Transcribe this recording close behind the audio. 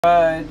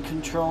Ride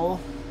control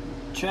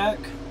check.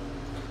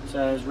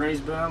 Says raise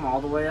boom all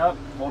the way up,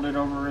 hold it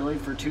over relief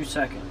for 2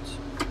 seconds.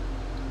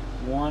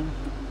 1,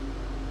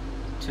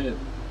 2.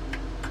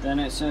 Then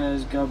it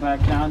says go back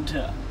down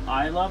to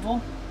eye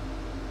level.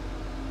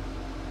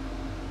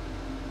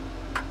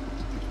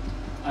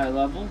 Eye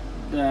level.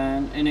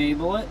 Then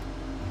enable it.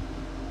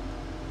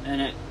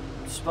 And it's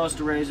supposed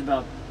to raise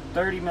about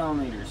 30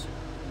 millimeters,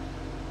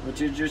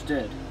 which it just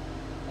did.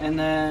 And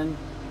then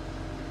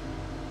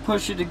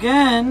push it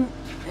again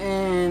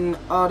in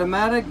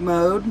automatic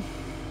mode.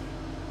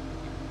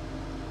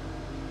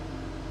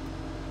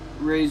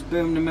 Raise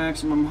boom to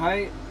maximum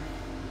height.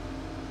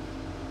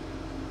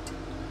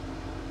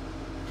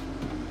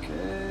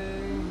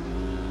 Okay.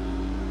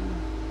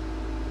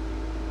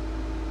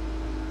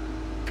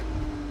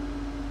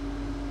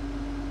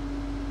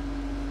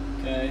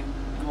 Okay.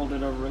 Hold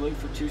it over relief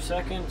for 2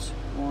 seconds.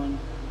 1,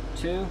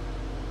 2.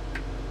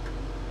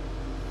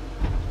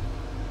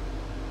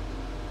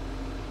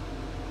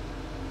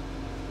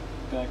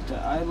 Back to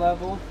eye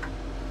level.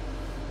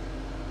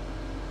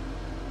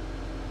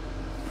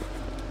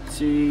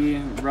 See,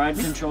 ride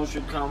control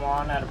should come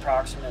on at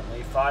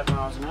approximately 5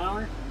 miles an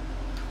hour.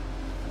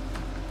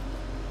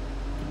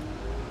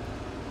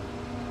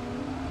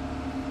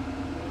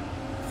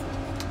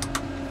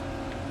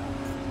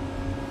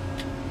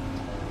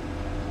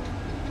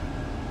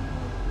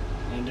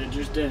 And it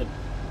just did.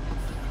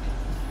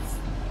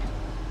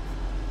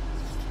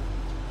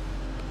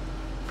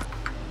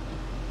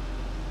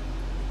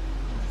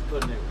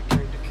 Putting it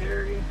return to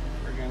carry.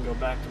 We're gonna go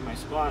back to my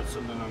spot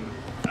so that I'm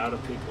out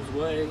of people's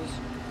ways.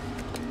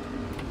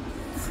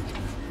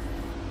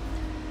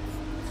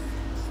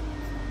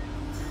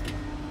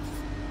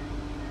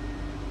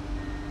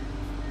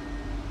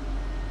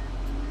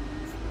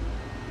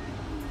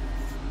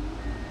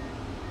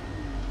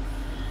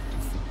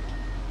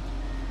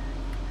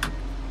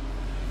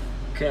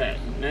 Okay,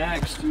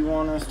 next you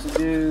want us to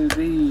do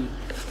the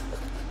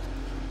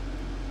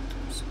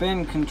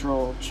spin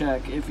control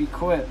check if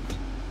equipped.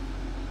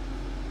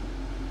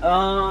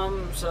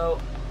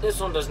 So this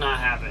one does not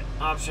have it.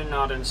 Option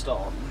not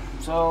installed.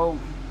 So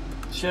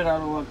shit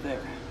out of luck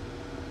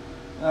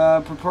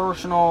there.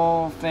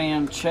 Proportional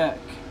fan check.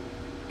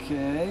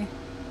 Okay.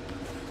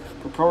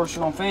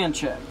 Proportional fan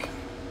check.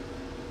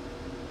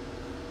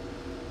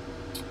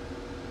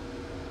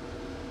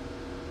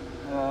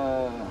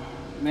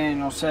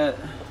 Manual set.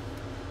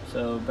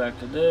 So back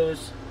to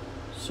this.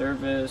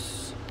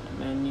 Service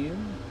menu.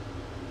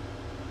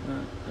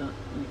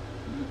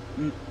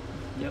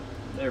 Yep.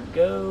 There we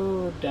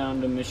go.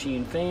 Down to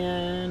machine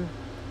fan.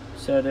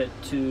 Set it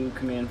to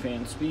command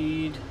fan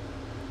speed.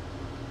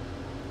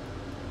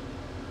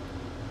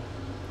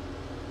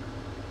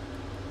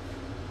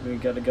 We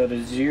got to go to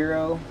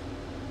 0%.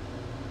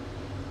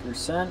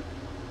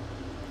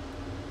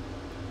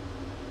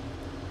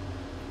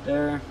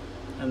 There.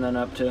 And then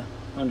up to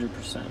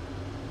 100%.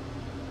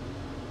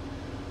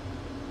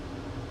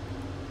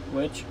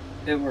 Which,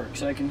 it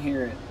works. I can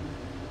hear it.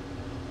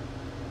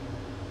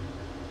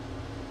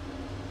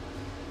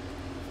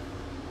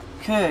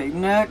 Okay,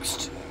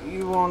 next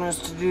you want us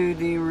to do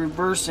the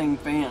reversing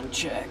fan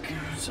check.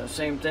 So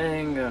same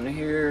thing, go to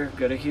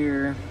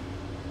here,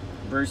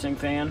 reversing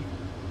fan,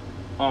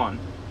 on.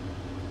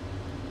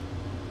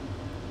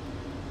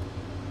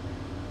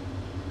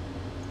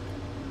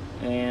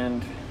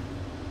 And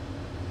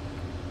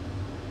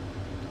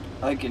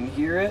I can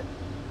hear it.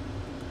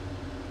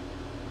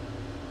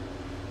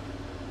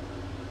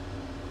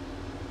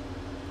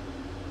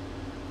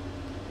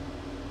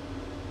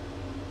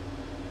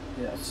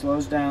 Yeah, it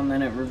slows down,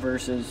 then it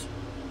reverses.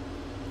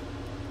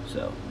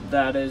 So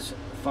that is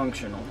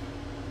functional.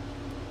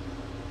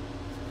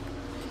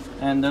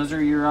 And those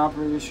are your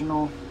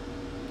operational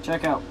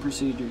checkout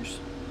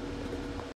procedures.